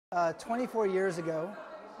24 years ago,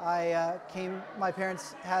 my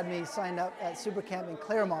parents had me signed up at SuperCamp in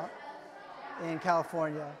Claremont in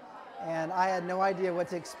California, and I had no idea what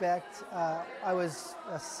to expect. I was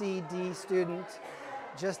a C.D. student,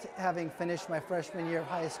 just having finished my freshman year of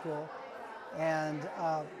high school, and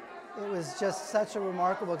it was just such a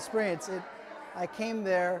remarkable experience. I came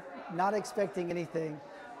there not expecting anything,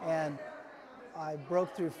 and I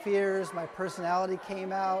broke through fears. My personality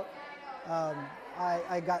came out.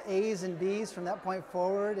 I got A's and B's from that point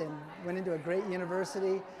forward and went into a great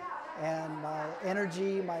university, and my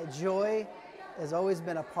energy, my joy has always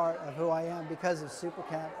been a part of who I am because of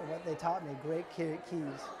SuperCamp and what they taught me, great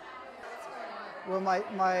keys. Well,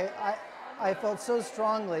 I felt so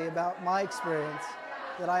strongly about my experience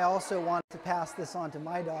that I also wanted to pass this on to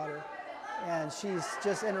my daughter, and she's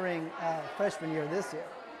just entering freshman year this year.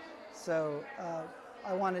 So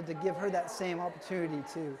I wanted to give her that same opportunity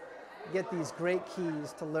to get these great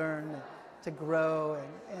keys to learn, to grow,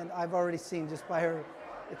 and I've already seen just by her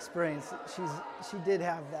experience, she did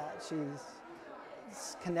have that.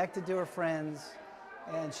 She's connected to her friends,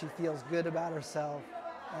 and she feels good about herself,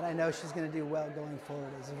 and I know she's going to do well going forward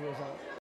as a result.